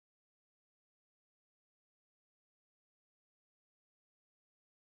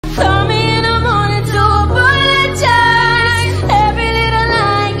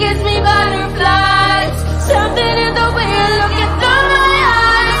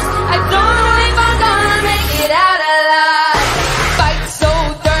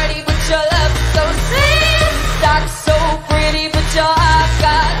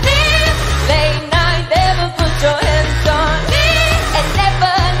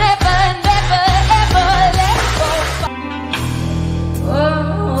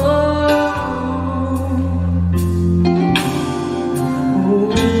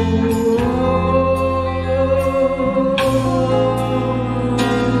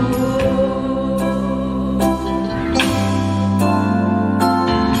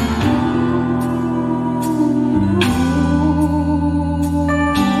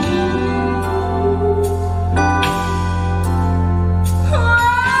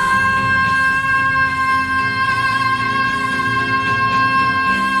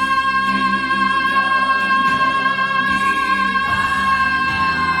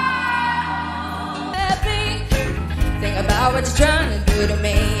you to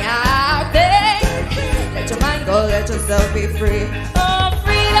me. I think let your mind go, let yourself be free. Oh,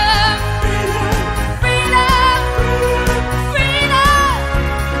 freedom, freedom, freedom, freedom,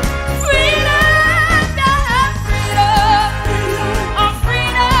 freedom, yeah, freedom, oh,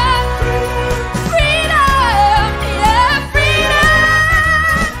 freedom, freedom, yeah, freedom.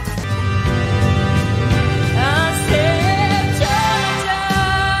 I said Georgia,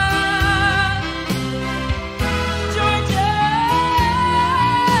 Georgia,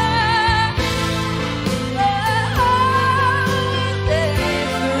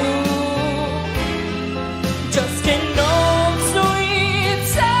 just an old sweet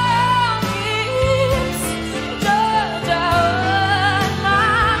southeast Georgia,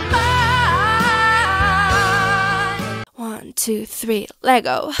 my mind. 1, 2, 3,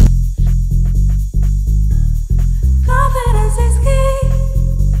 Lego. Confidence is key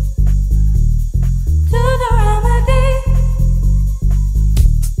to the remedy.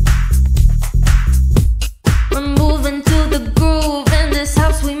 We're moving to the groove. In this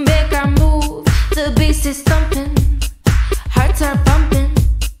house we make our move. The beast is thumping, hearts are pumping.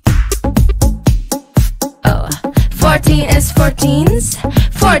 Oh, 14 is 14s,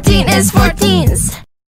 14 is 14s.